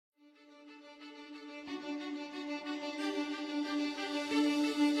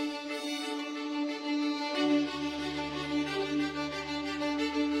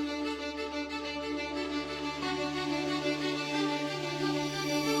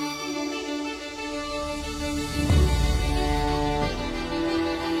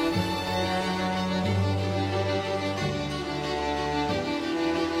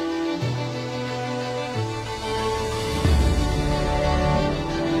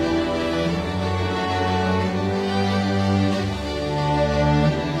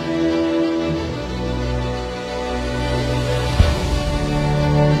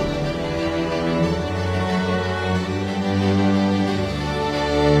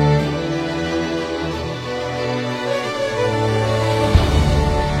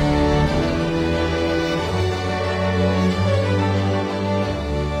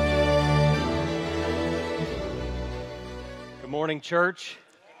morning, church.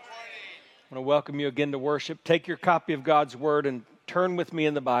 I want to welcome you again to worship. Take your copy of God's Word and turn with me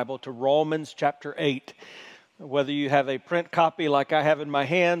in the Bible to Romans chapter 8. Whether you have a print copy like I have in my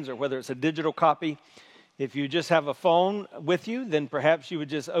hands or whether it's a digital copy, if you just have a phone with you, then perhaps you would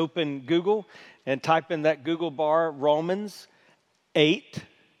just open Google and type in that Google bar, Romans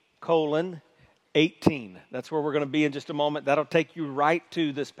 8:18. That's where we're going to be in just a moment. That'll take you right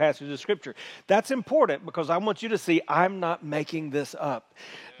to this passage of Scripture. That's important because I want you to see I'm not making this up.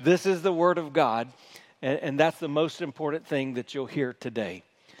 This is the Word of God, and that's the most important thing that you'll hear today.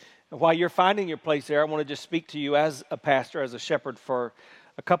 While you're finding your place there, I want to just speak to you as a pastor, as a shepherd for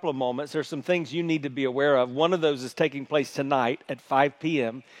a couple of moments. There's some things you need to be aware of. One of those is taking place tonight at 5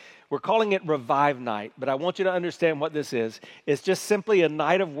 p.m. We're calling it Revive Night, but I want you to understand what this is. It's just simply a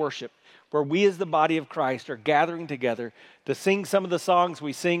night of worship where we as the body of Christ are gathering together to sing some of the songs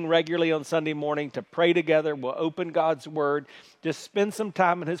we sing regularly on Sunday morning, to pray together. We'll open God's Word, just spend some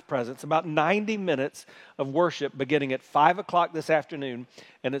time in His presence, about 90 minutes of worship beginning at 5 o'clock this afternoon,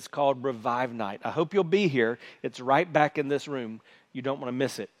 and it's called Revive Night. I hope you'll be here. It's right back in this room. You don't want to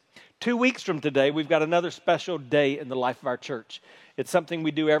miss it. 2 weeks from today, we've got another special day in the life of our church. It's something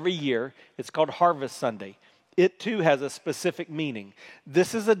we do every year. It's called Harvest Sunday. It too has a specific meaning.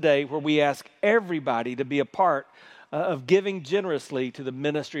 This is a day where we ask everybody to be a part of giving generously to the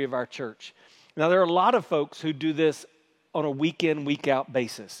ministry of our church. Now, there are a lot of folks who do this on a week in, week out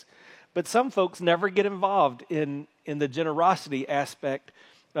basis. But some folks never get involved in the generosity aspect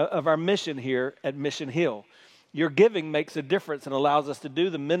of our mission here at Mission Hill. Your giving makes a difference and allows us to do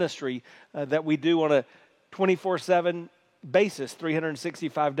the ministry that we do on a 24/7 basis,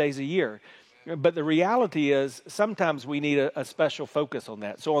 365 days a year. But the reality is sometimes we need a special focus on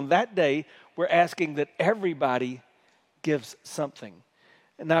that. So on that day, we're asking that everybody gives something.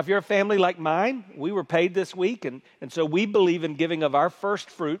 And now, if you're a family like mine, we were paid this week, and so we believe in giving of our first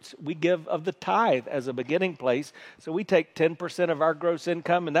fruits. We give of the tithe as a beginning place. So we take 10% of our gross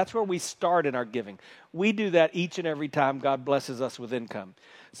income, and that's where we start in our giving. We do that each and every time God blesses us with income.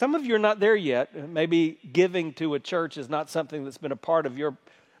 Some of you are not there yet. Maybe giving to a church is not something that's been a part of your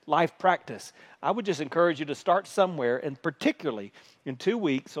life practice. I would just encourage you to start somewhere, and particularly in 2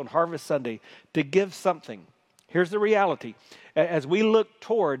 weeks on Harvest Sunday, to give something. Here's the reality. As we look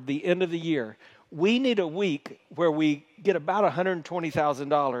toward the end of the year, we need a week where we get about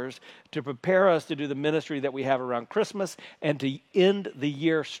 $120,000 to prepare us to do the ministry that we have around Christmas and to end the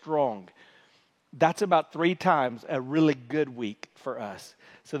year strong. That's about 3 times a really good week for us.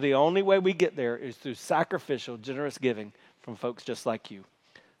 So the only way we get there is through sacrificial, generous giving from folks just like you.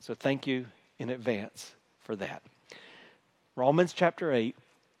 So thank you in advance for that. Romans chapter 8.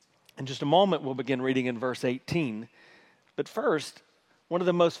 In just a moment, we'll begin reading in verse 18. But first, one of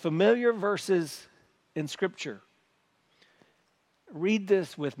the most familiar verses in Scripture. Read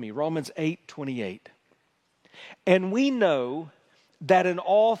this with me, Romans 8:28. And we know that in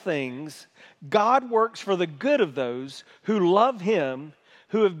all things, God works for the good of those who love Him,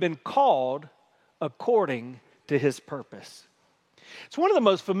 who have been called according to His purpose. It's one of the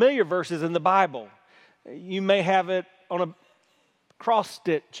most familiar verses in the Bible. You may have it on a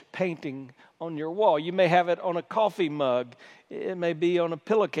cross-stitch painting on your wall. You may have it on a coffee mug. It may be on a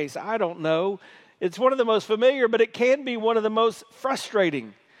pillowcase. I don't know. It's one of the most familiar, but it can be one of the most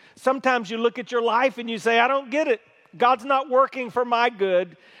frustrating. Sometimes you look at your life and you say, I don't get it. God's not working for my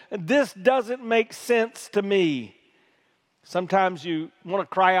good. This doesn't make sense to me. Sometimes you want to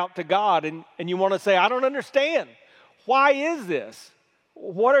cry out to God and you want to say, I don't understand. Why is this?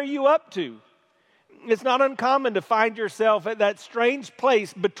 What are you up to? It's not uncommon to find yourself at that strange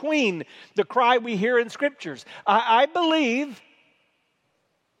place between the cry we hear in Scriptures. I believe,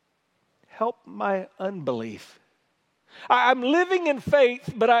 help my unbelief. I'm living in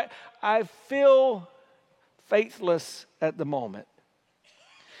faith, but I feel faithless at the moment.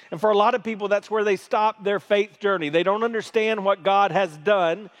 And for a lot of people, that's where they stop their faith journey. They don't understand what God has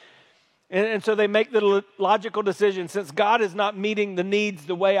done. And so they make the logical decision, since God is not meeting the needs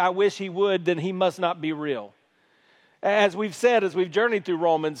the way I wish He would, then He must not be real. As we've said, as we've journeyed through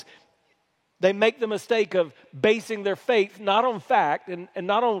Romans, they make the mistake of basing their faith not on fact and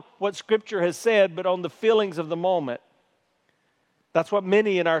not on what Scripture has said, but on the feelings of the moment. That's what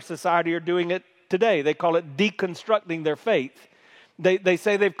many in our society are doing it today. They call it deconstructing their faith. They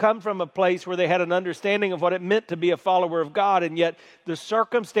say they've come from a place where they had an understanding of what it meant to be a follower of God, and yet the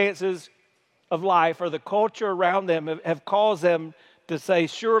circumstances of life or the culture around them have caused them to say,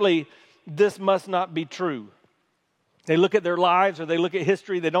 surely this must not be true. They look at their lives or they look at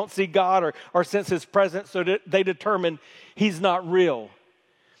history, they don't see God or sense His presence, so they determine He's not real.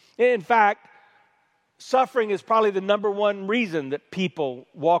 In fact, suffering is probably the number one reason that people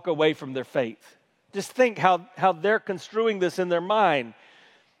walk away from their faith. Just think how they're construing this in their mind.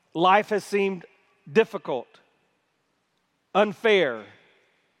 Life has seemed difficult, unfair.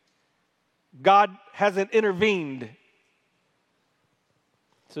 God hasn't intervened.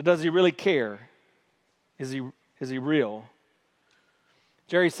 So does he really care? Is he real?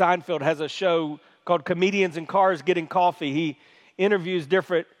 Jerry Seinfeld has a show called Comedians in Cars Getting Coffee. He interviews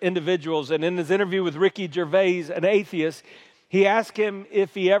different individuals, and in his interview with Ricky Gervais, an atheist, he asked him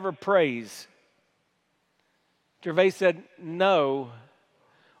if he ever prays. Gervais said, "No.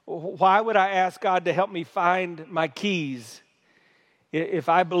 Why would I ask God to help me find my keys if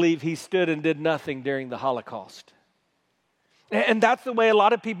I believe he stood and did nothing during the Holocaust?" And that's the way a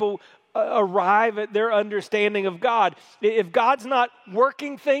lot of people arrive at their understanding of God. If God's not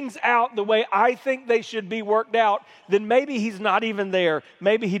working things out the way I think they should be worked out, then maybe he's not even there.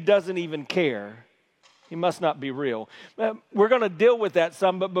 Maybe he doesn't even care. He must not be real. We're going to deal with that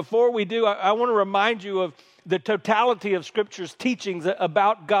some, but before we do, I want to remind you of the totality of Scripture's teachings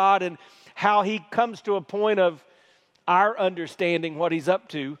about God and how he comes to a point of our understanding what he's up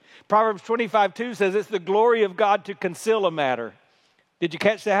to. Proverbs 25:2 says it's the glory of God to conceal a matter. Did you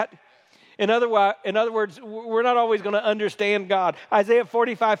catch that? In other words, we're not always going to understand God. Isaiah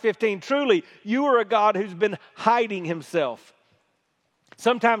 45:15, truly, you are a God who's been hiding himself.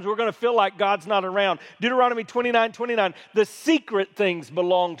 Sometimes we're going to feel like God's not around. Deuteronomy 29:29, the secret things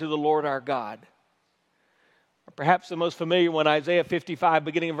belong to the Lord our God. Or perhaps the most familiar one, Isaiah 55,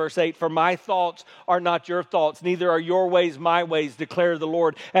 beginning in verse 8, for my thoughts are not your thoughts, neither are your ways my ways, declare the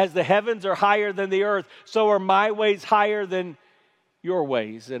Lord. As the heavens are higher than the earth, so are my ways higher than your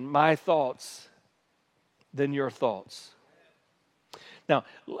ways, and my thoughts than your thoughts. Now,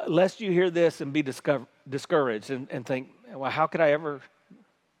 lest you hear this and be discouraged and think, well, how could I ever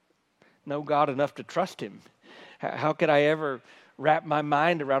know God enough to trust him? How could I ever wrap my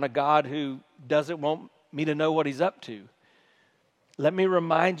mind around a God who doesn't want me to know what he's up to? Let me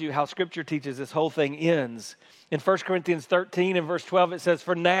remind you how Scripture teaches this whole thing ends. In 1 Corinthians 13 and verse 12, it says,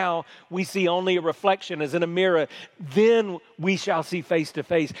 for now we see only a reflection as in a mirror. Then we shall see face to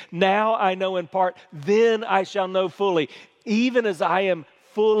face. Now I know in part, then I shall know fully, even as I am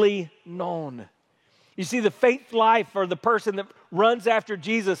fully known. You see, the faith life for the person that runs after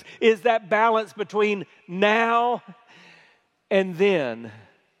Jesus is that balance between now and then.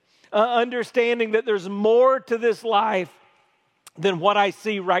 Understanding that there's more to this life than what I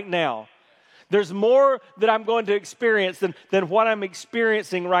see right now. There's more that I'm going to experience than what I'm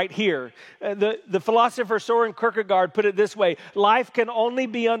experiencing right here. The philosopher Soren Kierkegaard put it this way, life can only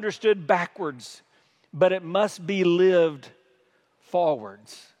be understood backwards, but it must be lived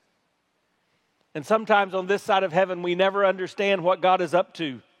forwards. And sometimes on this side of heaven, we never understand what God is up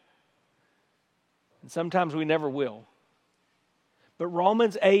to. And sometimes we never will. But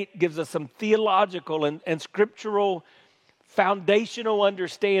Romans 8 gives us some theological and scriptural foundational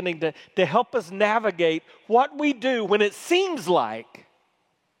understanding to help us navigate what we do when it seems like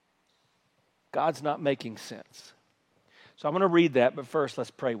God's not making sense. So I'm going to read that, but first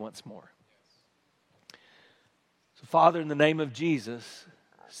let's pray once more. So Father, in the name of Jesus,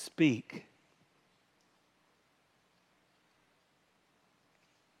 speak.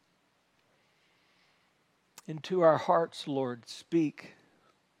 Into our hearts, Lord, speak.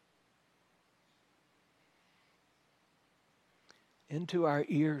 Into our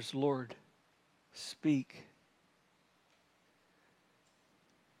ears, Lord, speak.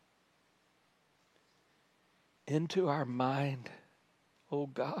 Into our mind, oh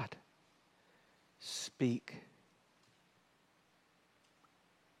God, speak.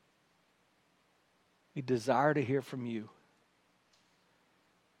 We desire to hear from you,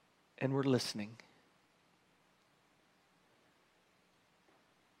 and we're listening.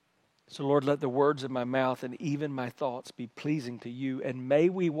 So, Lord, let the words of my mouth and even my thoughts be pleasing to you, and may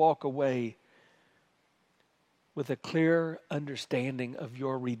we walk away with a clear understanding of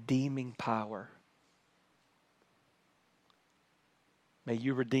your redeeming power. May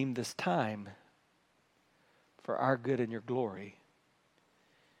you redeem this time for our good and your glory,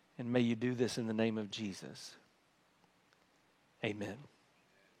 and may you do this in the name of Jesus. Amen.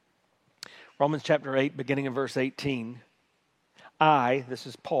 Romans chapter 8, beginning in verse 18. I, this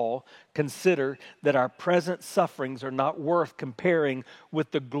is Paul, consider that our present sufferings are not worth comparing with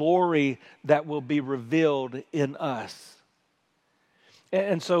the glory that will be revealed in us.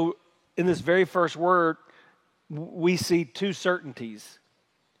 And so in this very first word, we see two certainties.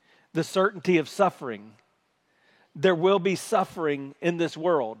 The certainty of suffering. There will be suffering in this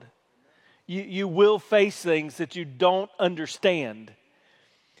world. You will face things that you don't understand.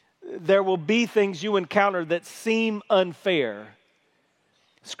 there will be things you encounter that seem unfair.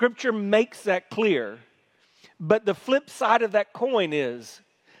 Scripture makes that clear. But the flip side of that coin is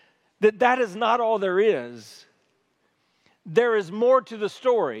that that is not all there is. There is more to the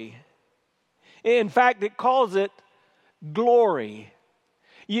story. In fact, it calls it glory.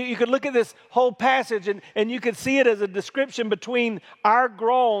 You could look at this whole passage and you could see it as a description between our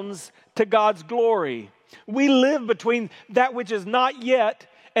groans to God's glory. We live between that which is not yet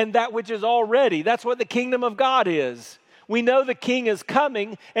and that which is already. That's what the kingdom of God is. We know the king is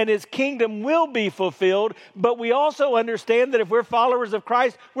coming and his kingdom will be fulfilled, but we also understand that if we're followers of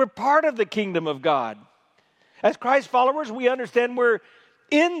Christ, we're part of the kingdom of God. As Christ followers, we understand we're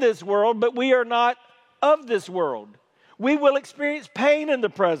in this world, but we are not of this world. We will experience pain in the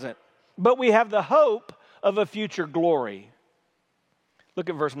present, but we have the hope of a future glory. Look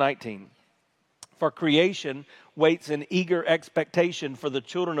at verse 19. For creation waits in eager expectation for the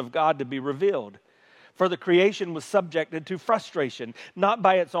children of God to be revealed. For the creation was subjected to frustration, not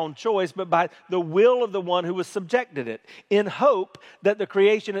by its own choice, but by the will of the one who was subjected it, in hope that the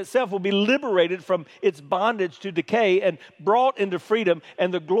creation itself will be liberated from its bondage to decay and brought into freedom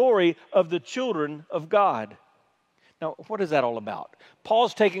and the glory of the children of God. Now, what is that all about?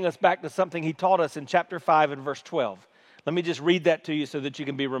 Paul's taking us back to something he taught us in chapter 5 and verse 12. Let me just read that to you so that you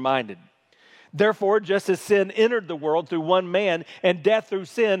can be reminded. Therefore, just as sin entered the world through one man, and death through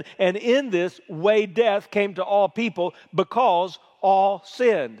sin, and in this way death came to all people because all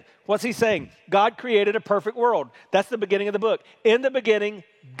sinned. What's he saying? God created a perfect world. That's the beginning of the book. In the beginning,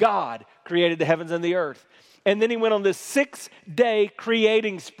 God created the heavens and the earth. And then he went on this 6-day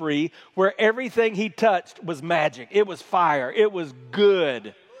creating spree where everything he touched was magic. It was fire. It was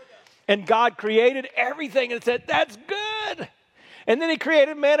good. And God created everything and said, that's good. And then he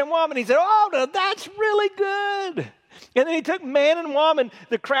created man and woman. He said, oh, no, that's really good. And then he took man and woman,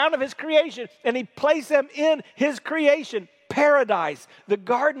 the crown of his creation, and he placed them in his creation, paradise, the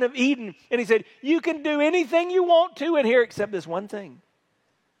Garden of Eden. And he said, you can do anything you want to in here except this one thing.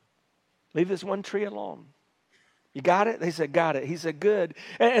 Leave this one tree alone. You got it? They said, got it. He said, good.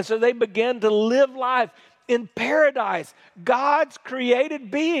 And so they began to live life in paradise, God's created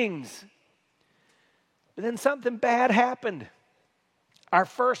beings. But then something bad happened. Our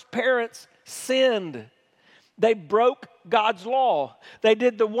first parents sinned. They broke God's law. They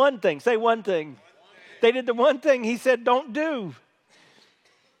did the one thing. Say one thing. They did the one thing he said don't do.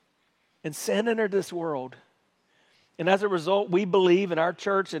 And sin entered this world. And as a result, we believe in our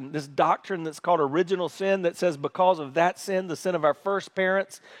church in this doctrine that's called original sin that says because of that sin, the sin of our first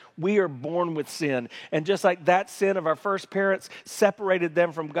parents, we are born with sin. And just like that sin of our first parents separated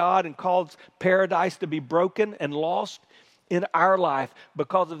them from God and caused paradise to be broken and lost, in our life,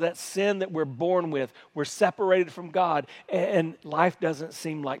 because of that sin that we're born with, we're separated from God, and life doesn't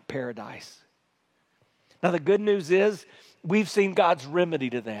seem like paradise. Now, the good news is we've seen God's remedy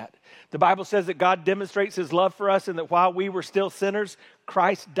to that. The Bible says that God demonstrates his love for us and that while we were still sinners,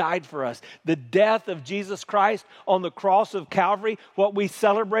 Christ died for us. The death of Jesus Christ on the cross of Calvary, what we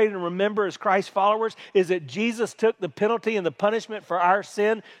celebrate and remember as Christ followers is that Jesus took the penalty and the punishment for our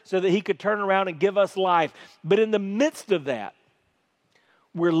sin so that he could turn around and give us life. But in the midst of that,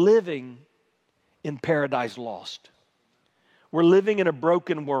 we're living in paradise lost. We're living in a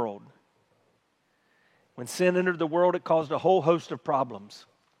broken world. When sin entered the world, it caused a whole host of problems.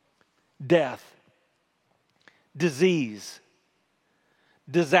 Death, disease,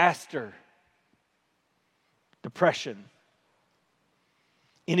 disaster, depression,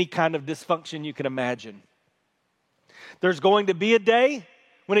 any kind of dysfunction you can imagine. There's going to be a day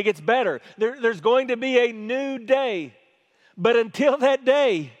when it gets better. There's going to be a new day. But until that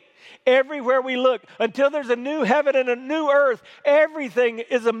day, everywhere we look, until there's a new heaven and a new earth, everything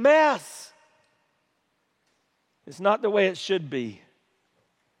is a mess. It's not the way it should be.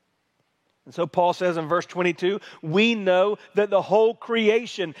 And so Paul says in verse 22, we know that the whole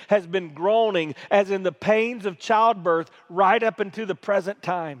creation has been groaning as in the pains of childbirth right up into the present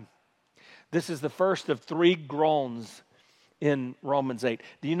time. This is the first of 3 groans in Romans 8.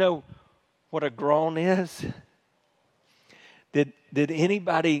 Do you know what a groan is? Did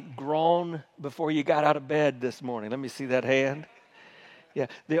anybody groan before you got out of bed this morning? Let me see that hand. Yeah,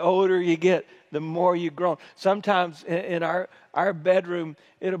 the older you get, the more you groan. Sometimes in our bedroom,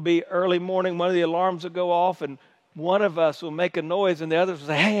 it'll be early morning, one of the alarms will go off, and one of us will make a noise, and the others will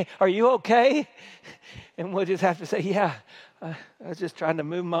say, hey, are you okay? And we'll just have to say, yeah, I was just trying to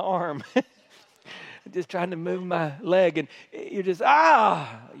move my arm. Just trying to move my leg, and you just,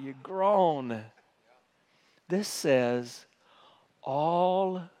 you groan. This says,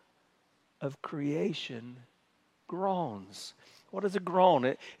 all of creation groans. What is a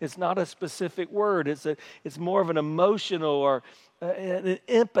groan? It's not a specific word. It's more of an emotional or an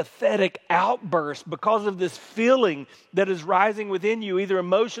empathetic outburst because of this feeling that is rising within you, either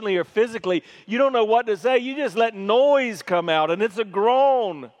emotionally or physically. You don't know what to say. You just let noise come out, and it's a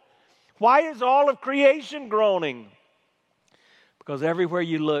groan. Why is all of creation groaning? Because everywhere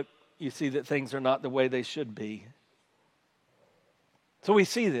you look, you see that things are not the way they should be. So we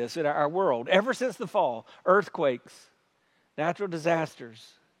see this in our world. Ever since the fall, earthquakes, natural disasters.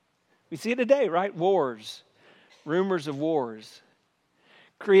 We see it today, right? Wars, rumors of wars.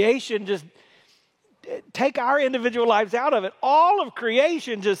 Creation just, take our individual lives out of it. All of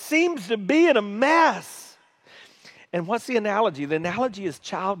creation just seems to be in a mess. And what's the analogy? The analogy is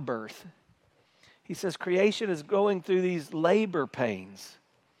childbirth. He says creation is going through these labor pains.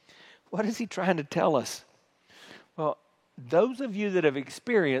 What is he trying to tell us? Well, those of you that have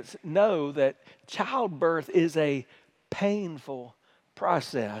experienced know that childbirth is a painful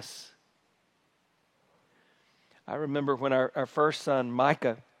process. I remember when our first son,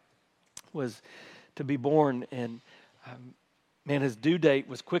 Micah, was to be born, and his due date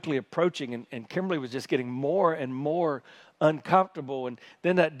was quickly approaching, and Kimberly was just getting more and more uncomfortable. And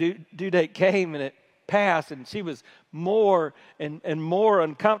then that due date came, and it passed, and she was more and more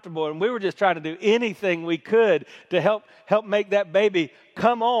uncomfortable. And we were just trying to do anything we could to help make that baby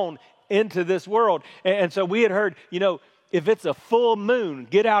come on into this world. And so we had heard, if it's a full moon,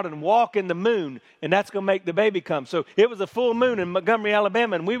 get out and walk in the moon, and that's going to make the baby come. So it was a full moon in Montgomery,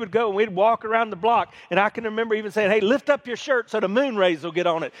 Alabama, and we would go and we'd walk around the block. And I can remember even saying, hey, lift up your shirt so the moon rays will get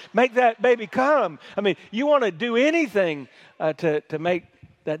on it. Make that baby come. I mean, you want to do anything to make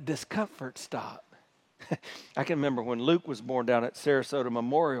that discomfort stop. I can remember when Luke was born down at Sarasota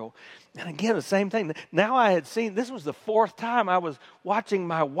Memorial. And again, the same thing. Now I had seen, this was the fourth time I was watching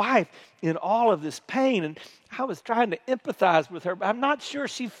my wife in all of this pain. And I was trying to empathize with her. But I'm not sure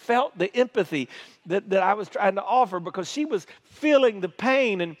she felt the empathy that I was trying to offer, because she was feeling the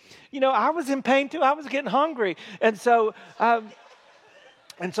pain. And, I was in pain too. I was getting hungry. And so I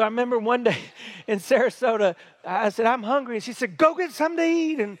remember one day in Sarasota, I said, I'm hungry. And she said, go get something to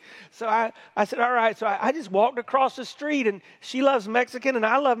eat. And so I said, all right. So I just walked across the street, and she loves Mexican and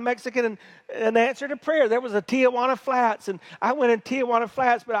I love Mexican, and an answer to prayer. There was a Tijuana Flats, and I went in Tijuana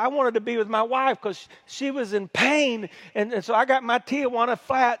Flats, but I wanted to be with my wife because she was in pain. And so I got my Tijuana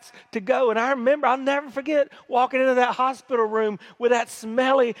Flats to go. And I remember, I'll never forget walking into that hospital room with that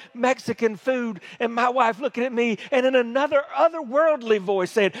smelly Mexican food, and my wife looking at me, and in another otherworldly voice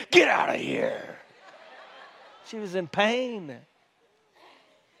saying, get out of here. She was in pain.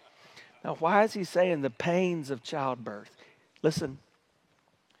 Now, why is he saying the pains of childbirth? Listen,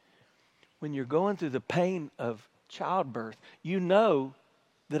 when you're going through the pain of childbirth, you know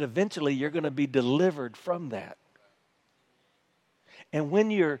that eventually you're going to be delivered from that. And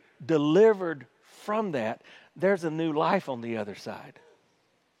when you're delivered from that, there's a new life on the other side.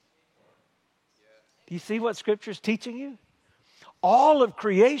 Do you see what Scripture is teaching you? All of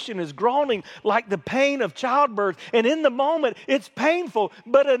creation is groaning like the pain of childbirth. And in the moment, it's painful,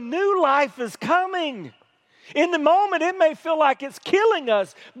 but a new life is coming. In the moment, it may feel like it's killing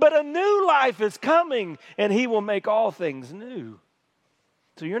us, but a new life is coming, and He will make all things new.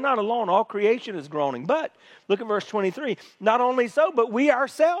 So you're not alone. All creation is groaning. But look at verse 23. Not only so, but we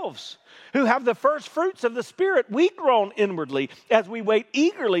ourselves, who have the first fruits of the Spirit, we groan inwardly as we wait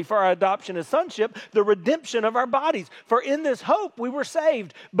eagerly for our adoption as sonship, the redemption of our bodies. For in this hope we were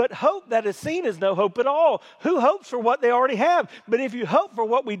saved. But hope that is seen is no hope at all. Who hopes for what they already have? But if you hope for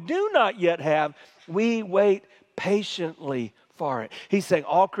what we do not yet have, we wait patiently for it. He's saying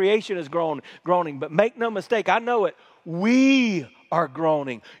all creation is groaning. But make no mistake, I know it. We are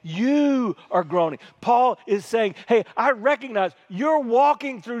groaning. You are groaning. Paul is saying, hey, I recognize you're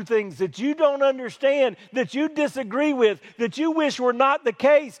walking through things that you don't understand, that you disagree with, that you wish were not the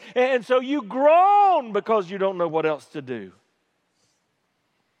case. And so you groan because you don't know what else to do.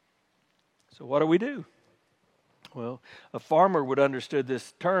 So what do we do? Well, a farmer would understand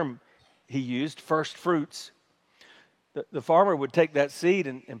this term he used, first fruits. The farmer would take that seed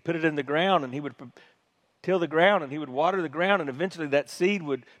and put it in the ground, and he would till the ground, and he would water the ground, and eventually that seed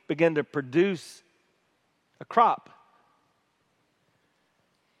would begin to produce a crop.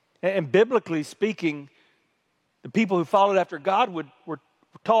 And biblically speaking, the people who followed after God were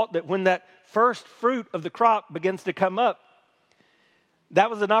taught that when that first fruit of the crop begins to come up, that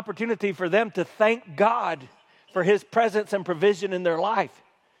was an opportunity for them to thank God for His presence and provision in their life.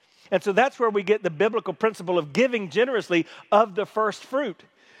 And so that's where we get the biblical principle of giving generously of the first fruit.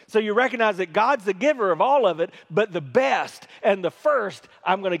 So you recognize that God's the giver of all of it, but the best and the first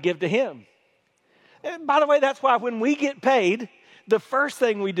I'm going to give to Him. And by the way, that's why when we get paid, the first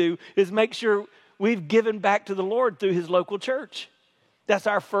thing we do is make sure we've given back to the Lord through his local church. That's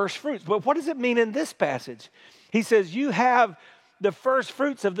our first fruits. But what does it mean in this passage? He says, you have the first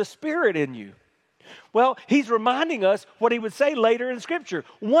fruits of the Spirit in you. Well, he's reminding us what he would say later in Scripture.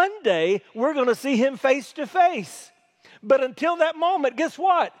 One day, we're going to see him face to face. But until that moment, guess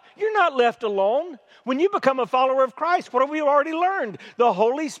what? You're not left alone. When you become a follower of Christ, what have we already learned? The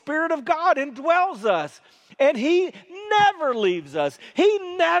Holy Spirit of God indwells us. And he never leaves us.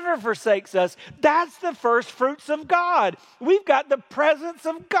 He never forsakes us. That's the first fruits of God. We've got the presence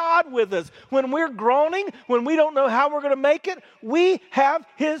of God with us. When we're groaning, when we don't know how we're going to make it, we have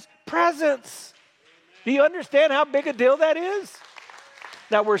his presence. Do you understand how big a deal that is?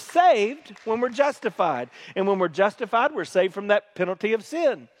 Now, we're saved when we're justified. And when we're justified, we're saved from that penalty of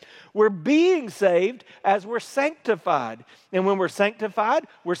sin. We're being saved as we're sanctified. And when we're sanctified,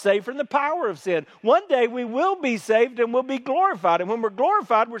 we're saved from the power of sin. One day we will be saved and we'll be glorified. And when we're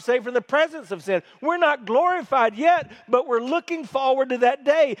glorified, we're saved from the presence of sin. We're not glorified yet, but we're looking forward to that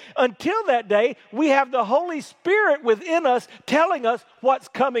day. Until that day, we have the Holy Spirit within us telling us what's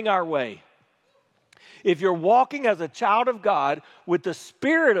coming our way. If you're walking as a child of God with the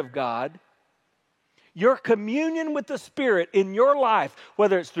Spirit of God, your communion with the Spirit in your life,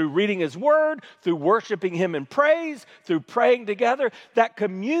 whether it's through reading his word, through worshiping him in praise, through praying together, that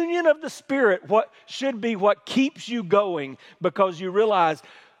communion of the Spirit should be what keeps you going, because you realize,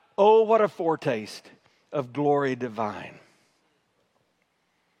 oh, what a foretaste of glory divine.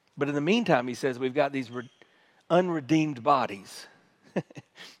 But in the meantime, he says, we've got these unredeemed bodies.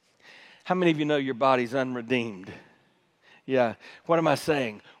 How many of you know your body's unredeemed? Yeah. What am I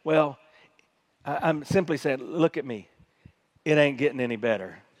saying? Well, I'm simply saying, look at me. It ain't getting any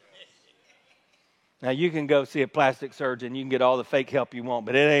better. Now, you can go see a plastic surgeon. You can get all the fake help you want,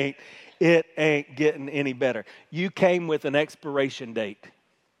 but it ain't getting any better. You came with an expiration date.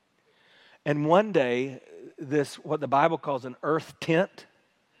 And one day, this, what the Bible calls an earth tent,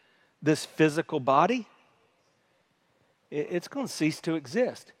 this physical body, it's going to cease to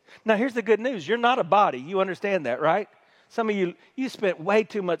exist. Now, here's the good news. You're not a body. You understand that, right? Some of you spent way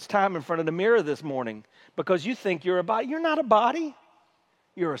too much time in front of the mirror this morning because you think you're a body. You're not a body.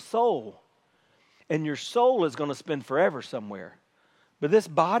 You're a soul. And your soul is going to spend forever somewhere. But this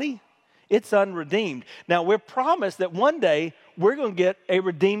body, it's unredeemed. Now, we're promised that one day we're going to get a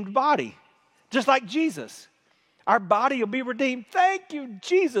redeemed body, just like Jesus. Our body will be redeemed. Thank you,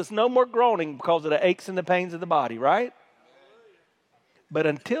 Jesus. No more groaning because of the aches and the pains of the body, right? But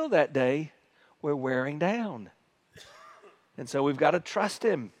until that day, we're wearing down. And so we've got to trust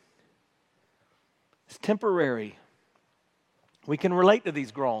him. It's temporary. We can relate to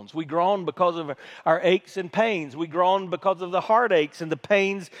these groans. We groan because of our aches and pains. We groan because of the heartaches and the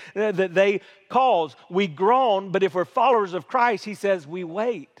pains that they cause. We groan, but if we're followers of Christ, he says we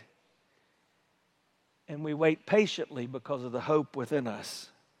wait. And we wait patiently because of the hope within us.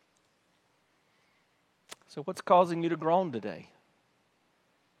 So what's causing you to groan today?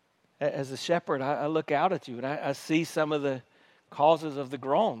 As a shepherd, I look out at you and I see some of the causes of the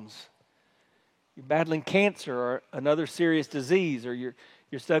groans. You're battling cancer or another serious disease, or you're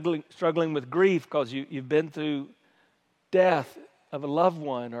struggling with grief because you've been through death of a loved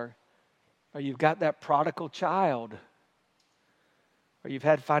one, or you've got that prodigal child, or you've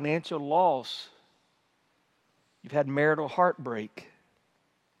had financial loss, you've had marital heartbreak.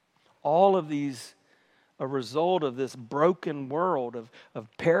 All of these a result of this broken world,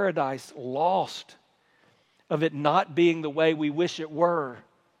 of paradise lost, of it not being the way we wish it were.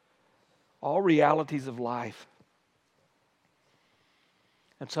 All realities of life.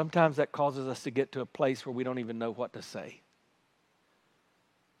 And sometimes that causes us to get to a place where we don't even know what to say.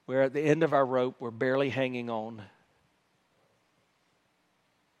 We're at the end of our rope, we're barely hanging on.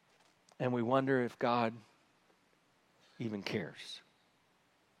 And we wonder if God even cares.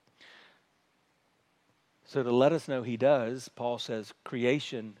 So to let us know he does, Paul says,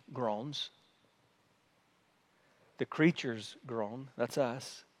 creation groans. The creatures groan. That's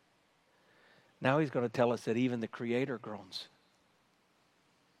us. Now he's going to tell us that even the Creator groans.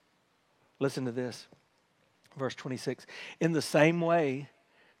 Listen to this. Verse 26. In the same way,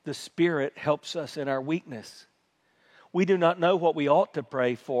 the Spirit helps us in our weakness. We do not know what we ought to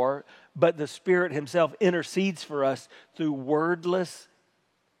pray for, but the Spirit himself intercedes for us through wordless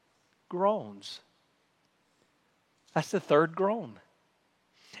groans. That's the third groan.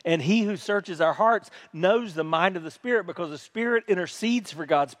 And he who searches our hearts knows the mind of the Spirit, because the Spirit intercedes for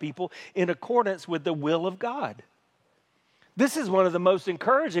God's people in accordance with the will of God. This is one of the most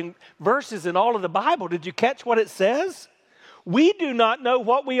encouraging verses in all of the Bible. Did you catch what it says? We do not know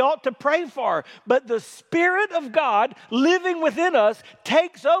what we ought to pray for, but the Spirit of God living within us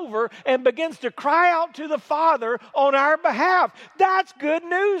takes over and begins to cry out to the Father on our behalf. That's good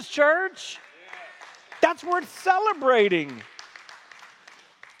news, church. That's worth celebrating.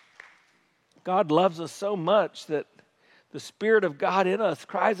 God loves us so much that the Spirit of God in us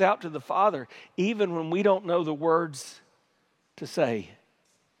cries out to the Father even when we don't know the words to say.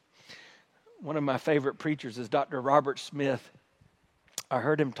 One of my favorite preachers is Dr. Robert Smith. I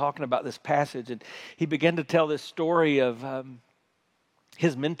heard him talking about this passage, and he began to tell this story of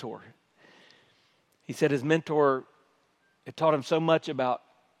his mentor. He said his mentor had taught him so much about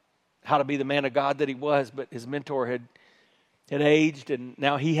how to be the man of God that he was, but his mentor had aged, and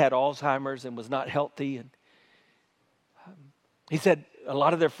now he had Alzheimer's and was not healthy. And he said a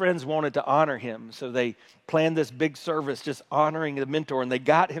lot of their friends wanted to honor him, so they planned this big service just honoring the mentor, and they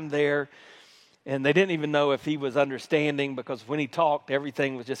got him there. And they didn't even know if he was understanding, because when he talked,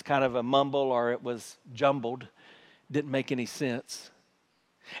 everything was just kind of a mumble or it was jumbled. Didn't make any sense.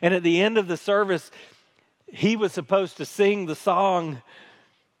 And at the end of the service, he was supposed to sing the song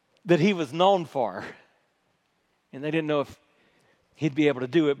that he was known for. And they didn't know if he'd be able to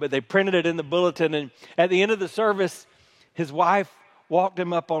do it, but they printed it in the bulletin. And at the end of the service, his wife walked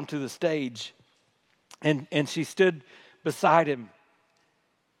him up onto the stage, and she stood beside him.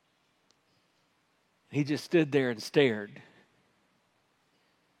 He just stood there and stared.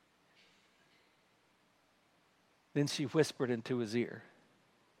 Then she whispered into his ear,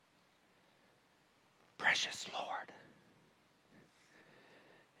 "Precious Lord."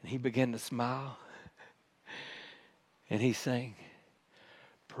 And he began to smile. And he sang,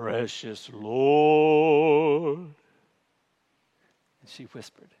 "Precious Lord." And she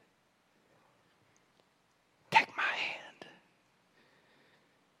whispered, "Take my hand."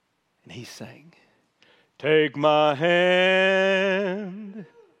 And he sang, "Take my hand."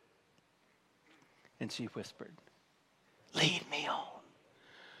 And she whispered, "Lead me on.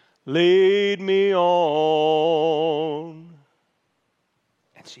 Lead me on."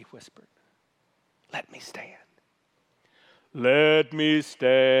 And she whispered, "Let me stand. Let me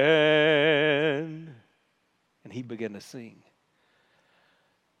stand." And he began to sing,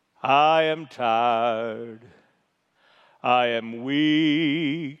 "I am tired. I am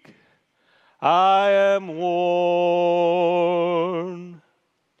weak. I am worn.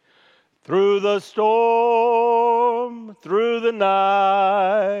 Through the storm, through the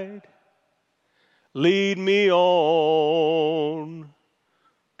night, lead me on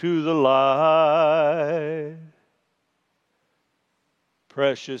to the light.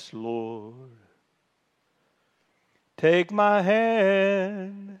 Precious Lord, take my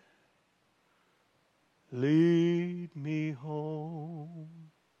hand, lead me home."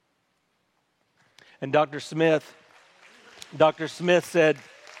 And Dr. Smith said,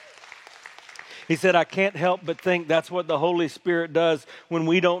 he said, "I can't help but think that's what the Holy Spirit does when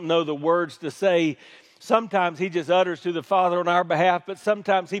we don't know the words to say. Sometimes he just utters to the Father on our behalf, but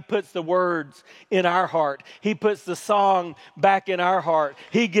sometimes he puts the words in our heart. He puts the song back in our heart.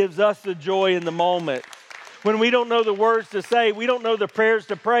 He gives us the joy in the moment. When we don't know the words to say, we don't know the prayers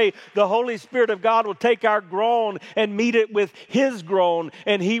to pray, the Holy Spirit of God will take our groan and meet it with His groan,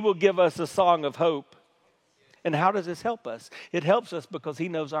 and He will give us a song of hope. And how does this help us? It helps us because He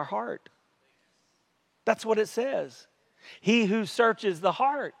knows our heart. That's what it says. He who searches the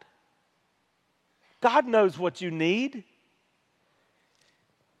heart. God knows what you need.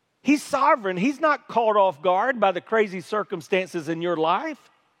 He's sovereign. He's not caught off guard by the crazy circumstances in your life.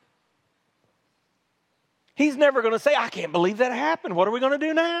 He's never going to say, "I can't believe that happened. What are we going to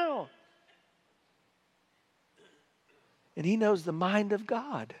do now?" And He knows the mind of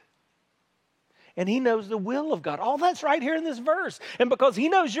God. And He knows the will of God. All that's right here in this verse. And because He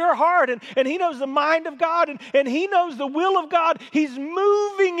knows your heart and He knows the mind of God and He knows the will of God, He's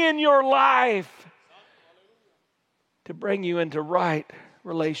moving in your life to bring you into right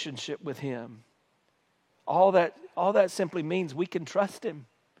relationship with Him. All that simply means we can trust Him.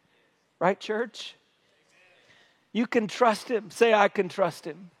 Right, church? You can trust Him. Say, "I can trust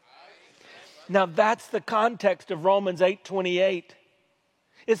Him." Now that's the context of Romans 8:28.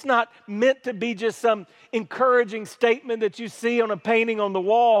 It's not meant to be just some encouraging statement that you see on a painting on the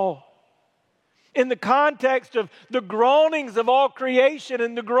wall. In the context of the groanings of all creation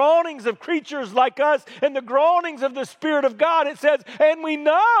and the groanings of creatures like us and the groanings of the Spirit of God, it says, "And we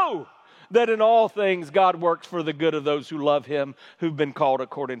know that in all things God works for the good of those who love Him, who've been called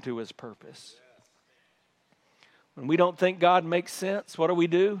according to His purpose." When we don't think God makes sense, what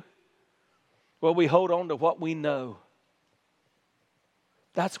do? Well, we hold on to what we know.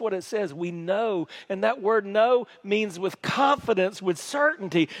 That's what it says. We know. And that word know means with confidence, with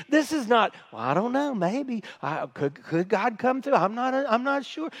certainty. This is not, well, I don't know, maybe. Could God come through? I'm not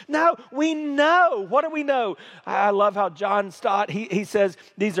sure. No, we know. What do we know? I love how John Stott, he says,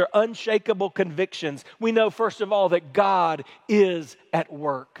 these are unshakable convictions. We know, first of all, that God is at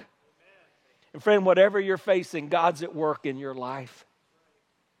work. And friend, whatever you're facing, God's at work in your life.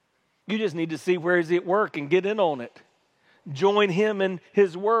 You just need to see where He's at work and get in on it. Join Him in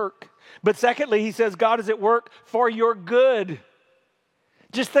His work. But secondly, he says God is at work for your good.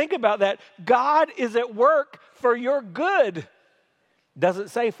 Just think about that. God is at work for your good. Doesn't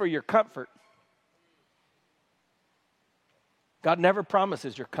say for your comfort. God never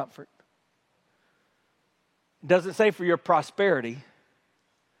promises your comfort. Doesn't say for your prosperity.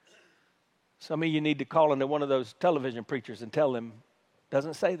 Some of you need to call into one of those television preachers and tell them,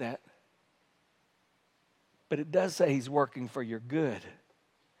 doesn't say that. But it does say He's working for your good.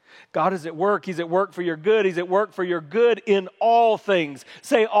 God is at work. He's at work for your good. He's at work for your good in all things.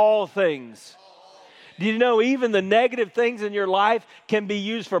 Say all things. Do you know even the negative things in your life can be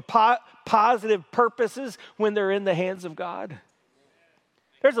used for positive purposes when they're in the hands of God?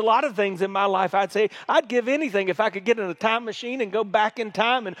 There's a lot of things in my life I'd say I'd give anything if I could get in a time machine and go back in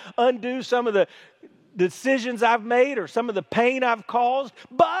time and undo some of the decisions I've made or some of the pain I've caused.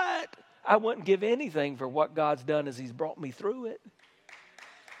 But I wouldn't give anything for what God's done as He's brought me through it.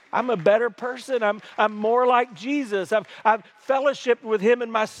 I'm a better person. I'm more like Jesus. I've fellowshiped with Him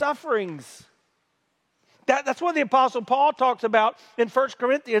in my sufferings. That's what the Apostle Paul talks about in 2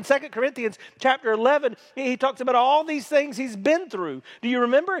 Corinthians chapter 11. He talks about all these things he's been through. Do you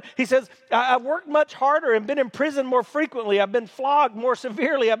remember? He says, I've worked much harder and been in prison more frequently. I've been flogged more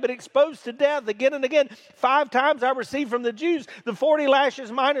severely. I've been exposed to death again and again. 5 times I received from the Jews the 40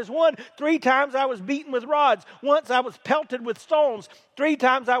 lashes minus 1. 3 times I was beaten with rods. Once I was pelted with stones. 3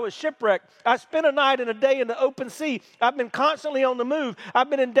 times I was shipwrecked. I spent a night and a day in the open sea. I've been constantly on the move. I've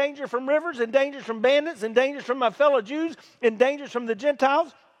been in danger from rivers, in danger from bandits, in danger from my fellow Jews, in danger from the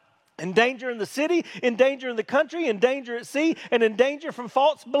Gentiles, in danger in the city, in danger in the country, in danger at sea, and in danger from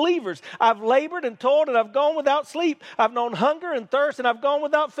false believers. I've labored and toiled, and I've gone without sleep. I've known hunger and thirst, and I've gone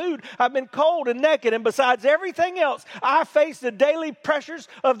without food. I've been cold and naked, and besides everything else, I face the daily pressures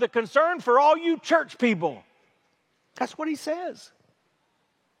of the concern for all you church people. That's what he says.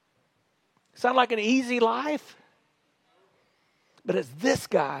 Sound like an easy life? But it's this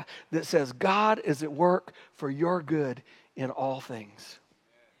guy that says God is at work for your good in all things.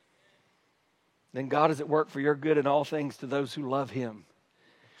 Then God is at work for your good in all things to those who love Him.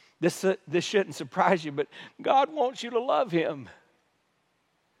 This shouldn't surprise you, but God wants you to love Him.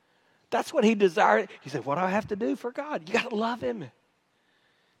 That's what He desired. He said, what do I have to do for God? You got to love Him.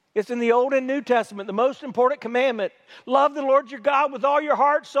 It's in the Old and New Testament, the most important commandment. Love the Lord your God with all your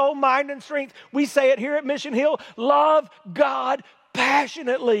heart, soul, mind, and strength. We say it here at Mission Hill, love God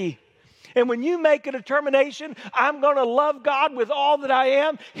passionately. And when you make a determination, I'm going to love God with all that I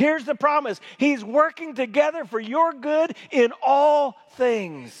am, here's the promise. He's working together for your good in all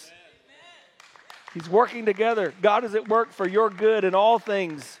things. He's working together. God is at work for your good in all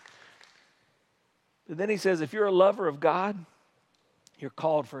things. And then he says, if you're a lover of God, you're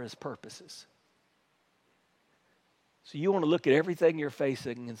called for His purposes. So you want to look at everything you're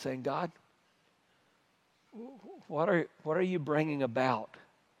facing and saying, God, what are you bringing about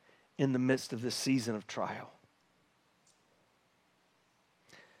in the midst of this season of trial?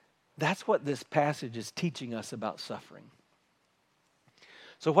 That's what this passage is teaching us about suffering.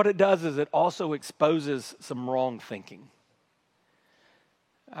 So what it does is it also exposes some wrong thinking.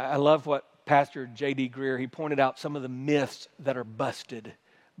 I love what Pastor J.D. Greer, he pointed out some of the myths that are busted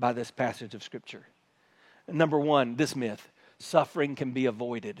by this passage of Scripture. Number 1, this myth, suffering can be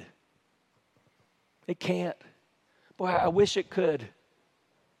avoided. It can't. Boy, I wish it could.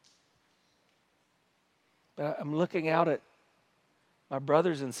 But I'm looking out at my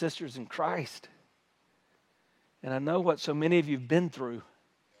brothers and sisters in Christ, and I know what so many of you have been through.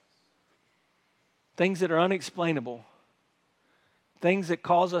 Things that are unexplainable. Things that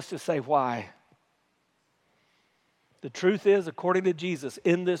cause us to say, why? The truth is, according to Jesus,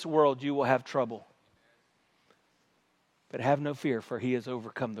 in this world you will have trouble. But have no fear, for He has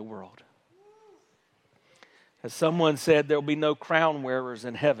overcome the world. As someone said, there will be no crown wearers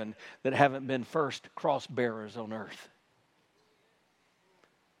in heaven that haven't been first cross bearers on earth.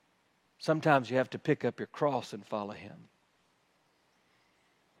 Sometimes you have to pick up your cross and follow Him.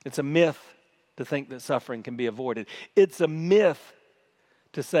 It's a myth to think that suffering can be avoided. It's a myth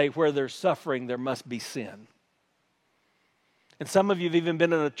to say where there's suffering, there must be sin. And some of you have even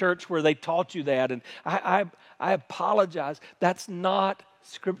been in a church where they taught you that. And I apologize. That's not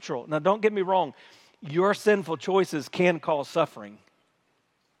scriptural. Now, don't get me wrong. Your sinful choices can cause suffering,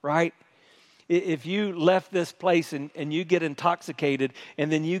 right? If you left this place and you get intoxicated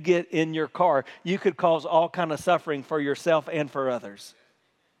and then you get in your car, you could cause all kind of suffering for yourself and for others.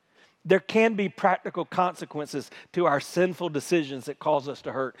 There can be practical consequences to our sinful decisions that cause us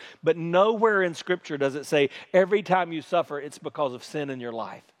to hurt. But nowhere in Scripture does it say every time you suffer, it's because of sin in your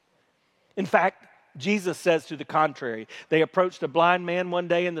life. In fact, Jesus says to the contrary. They approached a blind man one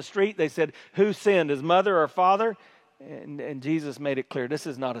day in the street. They said, who sinned, his mother or father? And Jesus made it clear, this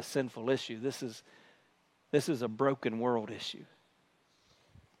is not a sinful issue. This is a broken world issue.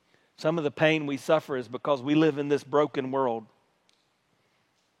 Some of the pain we suffer is because we live in this broken world.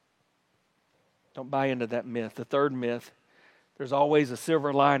 Don't buy into that myth. The third myth, there's always a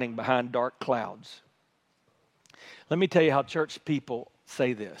silver lining behind dark clouds. Let me tell you how church people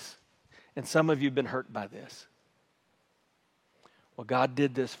say this. And some of you have been hurt by this. Well, God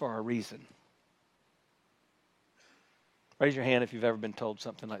did this for a reason. Raise your hand if you've ever been told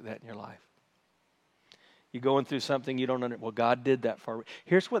something like that in your life. You're going through something you don't understand. Well, God did that for a reason.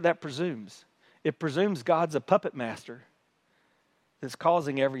 Here's what that presumes. It presumes God's a puppet master that's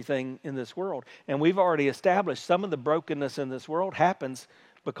causing everything in this world. And we've already established some of the brokenness in this world happens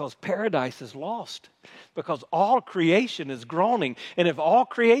because paradise is lost. Because all creation is groaning. And if all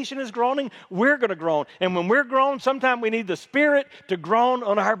creation is groaning, we're going to groan. And when we're groaning, sometimes we need the Spirit to groan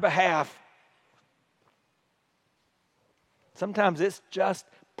on our behalf. Sometimes it's just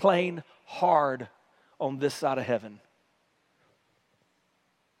plain hard on this side of heaven.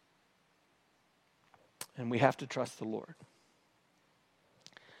 And we have to trust the Lord.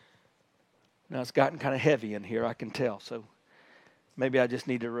 Now, it's gotten kind of heavy in here, I can tell. So maybe I just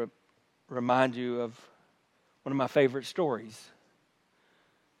need to remind you of one of my favorite stories.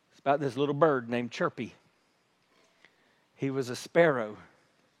 It's about this little bird named Chirpy. He was a sparrow.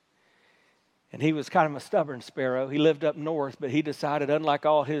 And he was kind of a stubborn sparrow. He lived up north, but he decided, unlike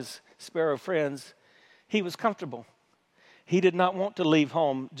all his sparrow friends, he was comfortable. He did not want to leave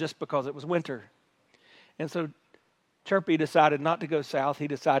home just because it was winter. And so Chirpy decided not to go south. He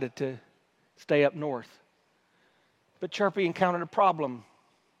decided to stay up north. But Chirpy encountered a problem.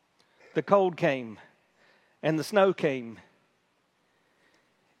 The cold came and the snow came.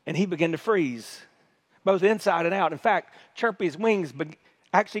 And he began to freeze, both inside and out. In fact, Chirpy's wings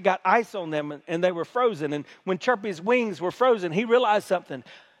actually got ice on them and they were frozen. And when Chirpy's wings were frozen, he realized something.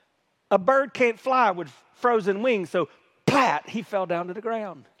 A bird can't fly with frozen wings. So, plat, he fell down to the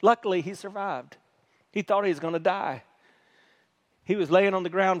ground. Luckily, he survived. He thought he was going to die. He was laying on the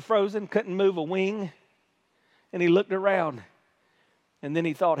ground frozen, couldn't move a wing. And he looked around. And then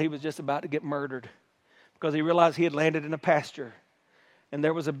he thought he was just about to get murdered because he realized he had landed in a pasture. And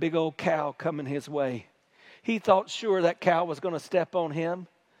there was a big old cow coming his way. He thought sure that cow was going to step on him.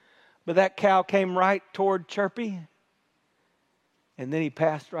 But that cow came right toward Chirpy. And then he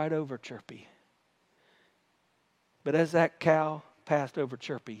passed right over Chirpy. But as that cow passed over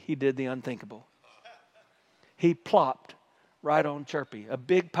Chirpy, he did the unthinkable. He plopped right on Chirpy. A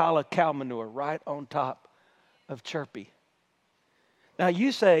big pile of cow manure right on top of Chirpy. Now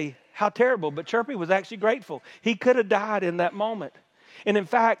you say, how terrible, but Chirpy was actually grateful. He could have died in that moment. And in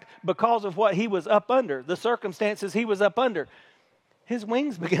fact, because of what he was up under, the circumstances he was up under, his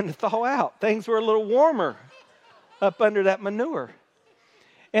wings began to thaw out. Things were a little warmer up under that manure.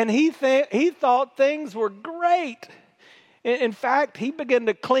 And he thought things were great. In fact, he began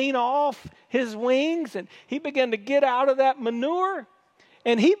to clean off his wings and he began to get out of that manure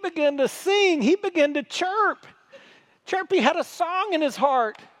and he began to sing. He began to chirp. Chirpy had a song in his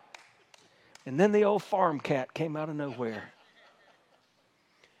heart. And then the old farm cat came out of nowhere.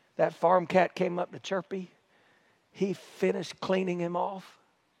 That farm cat came up to Chirpy. He finished cleaning him off.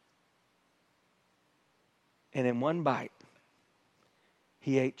 And in one bite,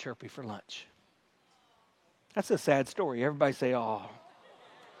 he ate Chirpy for lunch. That's a sad story. Everybody say, oh.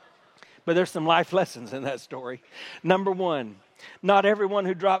 But there's some life lessons in that story. Number one, not everyone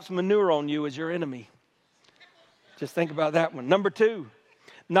who drops manure on you is your enemy. Just think about that one. Number two,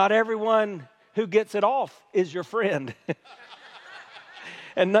 not everyone who gets it off is your friend.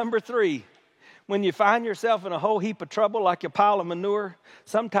 And number three, when you find yourself in a whole heap of trouble like a pile of manure,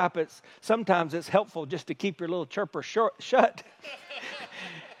 sometimes it's helpful just to keep your little chirper shut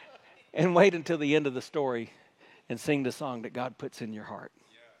and wait until the end of the story and sing the song that God puts in your heart.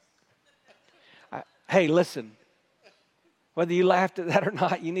 Hey, listen, whether you laughed at that or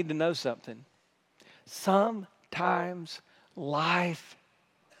not, you need to know something. Sometimes life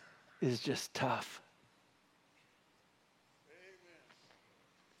is just tough.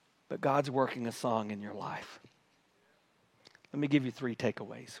 But God's working a song in your life. Let me give you 3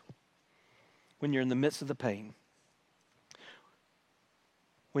 takeaways. When you're in the midst of the pain,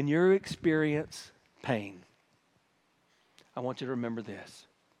 when you experience pain, I want you to remember this.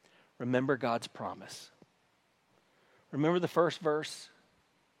 Remember God's promise. Remember the first verse?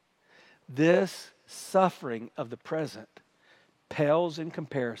 This suffering of the present pales in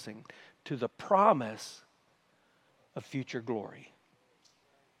comparison to the promise of future glory.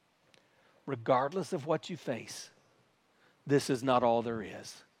 Regardless of what you face, this is not all there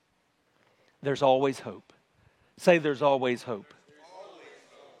is. There's always hope. Say, there's always hope.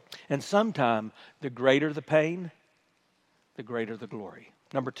 And sometime, the greater the pain, the greater the glory.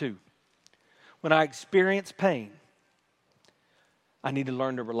 Number 2, when I experience pain, I need to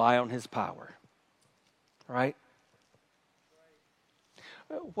learn to rely on His power. Right?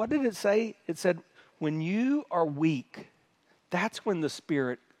 What did it say? It said, when you are weak, that's when the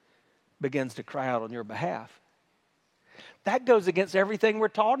Spirit begins to cry out on your behalf. That goes against everything we're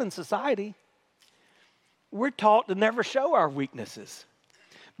taught in society. We're taught to never show our weaknesses.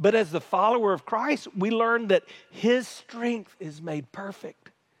 But as the follower of Christ, we learn that His strength is made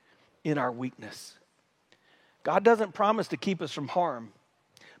perfect in our weakness. God doesn't promise to keep us from harm,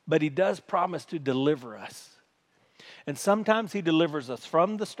 but He does promise to deliver us. And sometimes He delivers us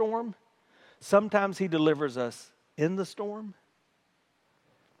from the storm. Sometimes He delivers us in the storm.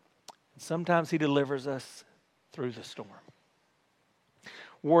 And sometimes He delivers us through the storm.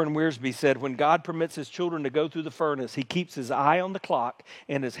 Warren Wiersbe said, when God permits His children to go through the furnace, He keeps His eye on the clock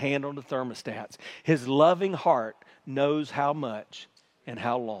and His hand on the thermostats. His loving heart knows how much and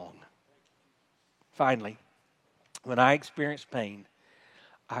how long. Finally, when I experience pain,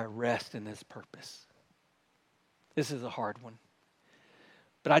 I rest in His purpose. This is a hard one.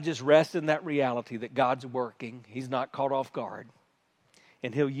 But I just rest in that reality that God's working. He's not caught off guard.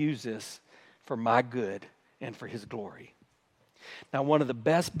 And He'll use this for my good and for His glory. Now, one of the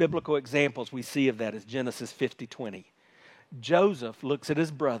best biblical examples we see of that is Genesis 50:20. Joseph looks at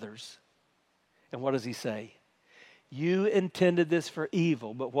his brothers, and what does he say? You intended this for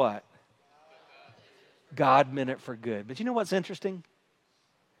evil, but what? God meant it for good. But you know what's interesting?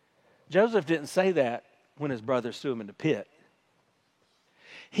 Joseph didn't say that when his brothers threw him in the pit.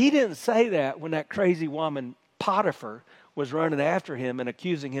 He didn't say that when that crazy woman Potiphar was running after him and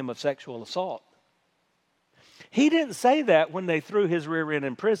accusing him of sexual assault. He didn't say that when they threw his rear end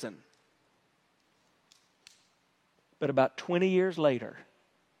in prison. But about 20 years later,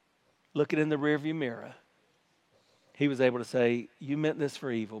 looking in the rearview mirror, he was able to say, you meant this for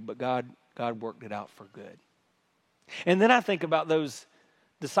evil, but God worked it out for good. And then I think about those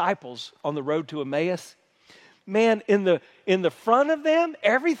disciples on the road to Emmaus. Man, in the front of them,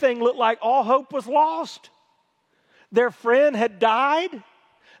 everything looked like all hope was lost. Their friend had died.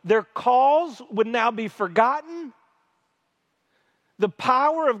 Their cause would now be forgotten. The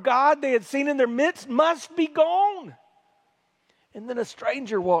power of God they had seen in their midst must be gone. And then a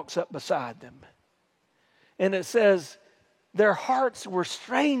stranger walks up beside them. And it says, their hearts were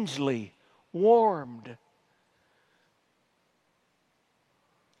strangely warmed.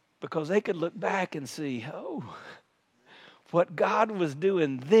 Because they could look back and see, oh, what God was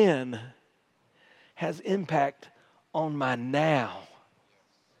doing then has impact on my now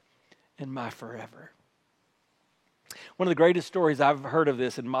and my forever. One of the greatest stories I've heard of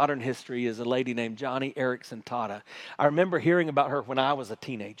this in modern history is a lady named Johnny Erickson Tata. I remember hearing about her when I was a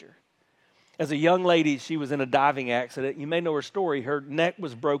teenager. As a young lady, she was in a diving accident. You may know her story. Her neck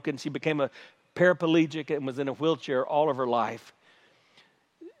was broken. She became a paraplegic and was in a wheelchair all of her life.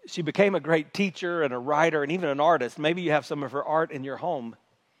 She became a great teacher and a writer and even an artist. Maybe you have some of her art in your home.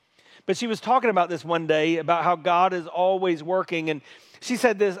 But she was talking about this one day, about how God is always working. And she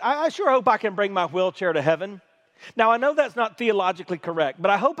said this, I sure hope I can bring my wheelchair to heaven. Now, I know that's not theologically correct, but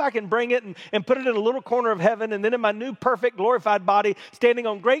I hope I can bring it and put it in a little corner of heaven. And then in my new perfect glorified body, standing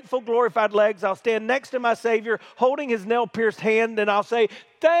on grateful glorified legs, I'll stand next to my Savior, holding His nail-pierced hand, and I'll say,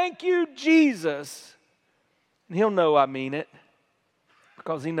 thank you, Jesus. And He'll know I mean it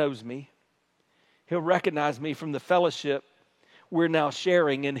because He knows me. He'll recognize me from the fellowship we're now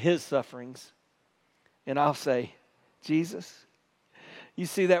sharing in His sufferings. And I'll say, Jesus, you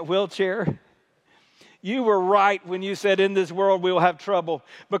see that wheelchair? You were right when you said in this world we'll have trouble,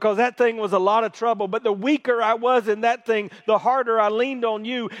 because that thing was a lot of trouble. But the weaker I was in that thing, the harder I leaned on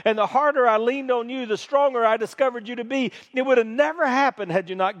you. And the harder I leaned on you, the stronger I discovered you to be. It would have never happened had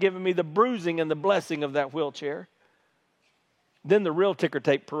you not given me the bruising and the blessing of that wheelchair. Then the real ticker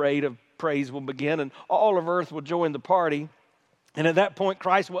tape parade of praise will begin, and all of earth will join the party. And at that point,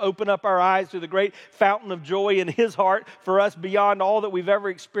 Christ will open up our eyes to the great fountain of joy in His heart for us beyond all that we've ever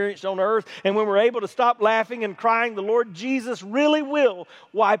experienced on earth. And when we're able to stop laughing and crying, the Lord Jesus really will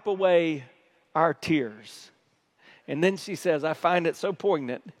wipe away our tears. And then she says, I find it so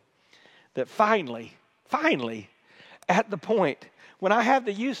poignant that finally, at the point when I have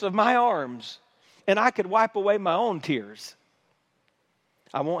the use of my arms and I could wipe away my own tears,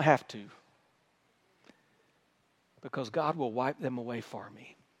 I won't have to. Because God will wipe them away for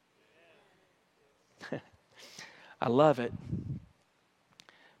me. I love it.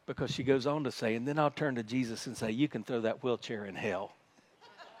 Because she goes on to say, and then I'll turn to Jesus and say, you can throw that wheelchair in hell.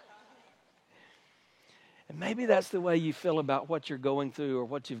 And maybe that's the way you feel about what you're going through or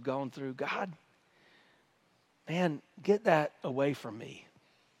what you've gone through. God, man, get that away from me.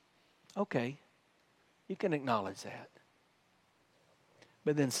 Okay, you can acknowledge that.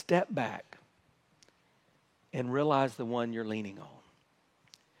 But then step back and realize the one you're leaning on.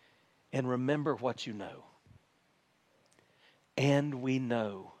 And remember what you know. And we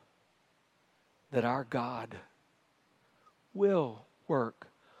know that our God will work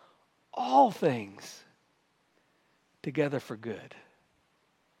all things together for good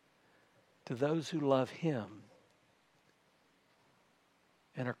to those who love Him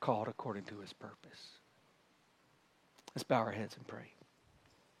and are called according to His purpose. Let's bow our heads and pray.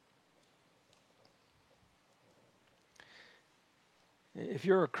 If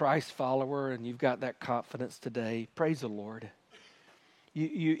you're a Christ follower and you've got that confidence today, praise the Lord.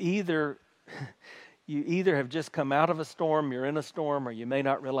 You either have just come out of a storm, you're in a storm, or you may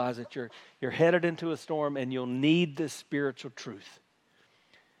not realize that you're headed into a storm and you'll need this spiritual truth.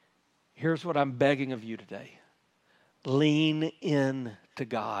 Here's what I'm begging of you today. Lean in to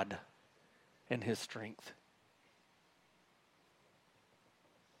God and His strength.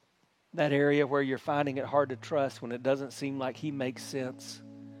 That area where you're finding it hard to trust when it doesn't seem like He makes sense.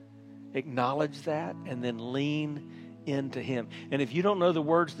 Acknowledge that and then lean into Him. And if you don't know the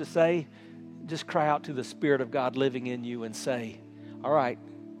words to say, just cry out to the Spirit of God living in you and say, all right,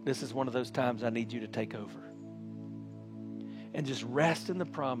 this is one of those times I need you to take over. And just rest in the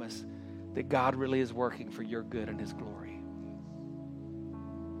promise that God really is working for your good and His glory.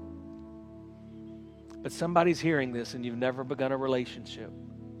 But somebody's hearing this and you've never begun a relationship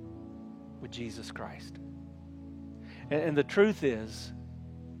with Jesus Christ. And the truth is,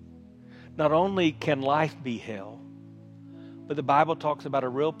 not only can life be hell, but the Bible talks about a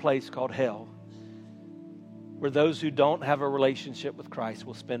real place called hell where those who don't have a relationship with Christ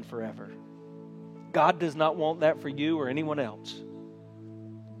will spend forever. God does not want that for you or anyone else.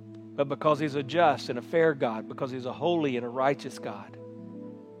 But because He's a just and a fair God, because He's a holy and a righteous God,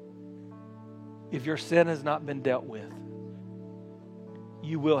 if your sin has not been dealt with,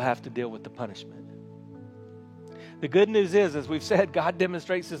 you will have to deal with the punishment. The good news is, as we've said, God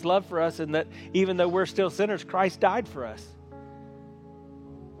demonstrates His love for us in that even though we're still sinners, Christ died for us.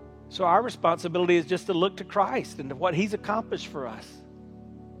 So our responsibility is just to look to Christ and to what He's accomplished for us,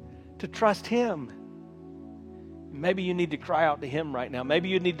 to trust Him. Maybe you need to cry out to Him right now. Maybe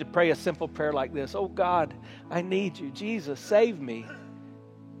you need to pray a simple prayer like this. Oh God, I need you. Jesus, save me.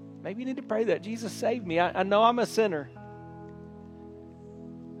 Maybe you need to pray that. Jesus, save me. I know I'm a sinner.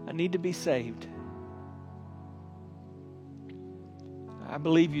 I need to be saved. I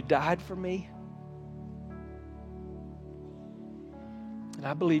believe you died for me. And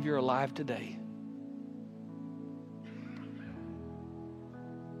I believe you're alive today.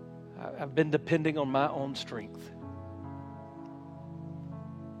 I've been depending on my own strength.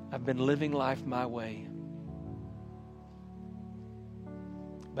 I've been living life my way.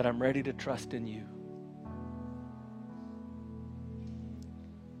 But I'm ready to trust in you.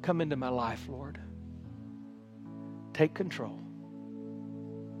 Come into my life, Lord. Take control.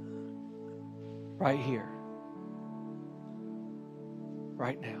 Right here.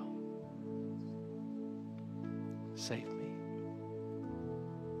 Right now. Save me.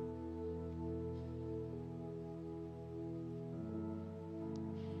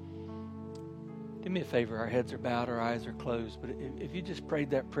 Do me a favor. Our heads are bowed, our eyes are closed. But if you just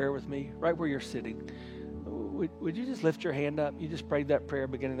prayed that prayer with me, right where you're sitting, would you just lift your hand up? You just prayed that prayer,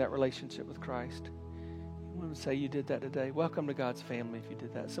 beginning that relationship with Christ. You want to say you did that today? Welcome to God's family if you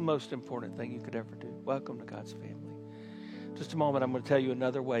did that. It's the most important thing you could ever do. Welcome to God's family. Just a moment, I'm going to tell you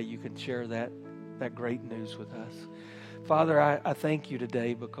another way you can share that great news with us. Father, I thank you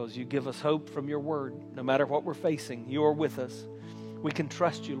today because you give us hope from your word. No matter what we're facing, you are with us. We can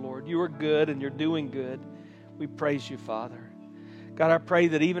trust you, Lord. You are good and you're doing good. We praise you, Father. God, I pray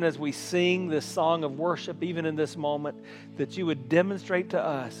that even as we sing this song of worship, even in this moment, that you would demonstrate to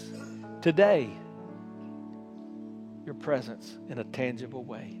us today your presence in a tangible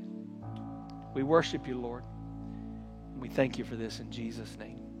way. We worship you, Lord. And we thank you for this in Jesus'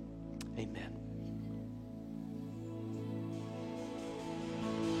 name. Amen.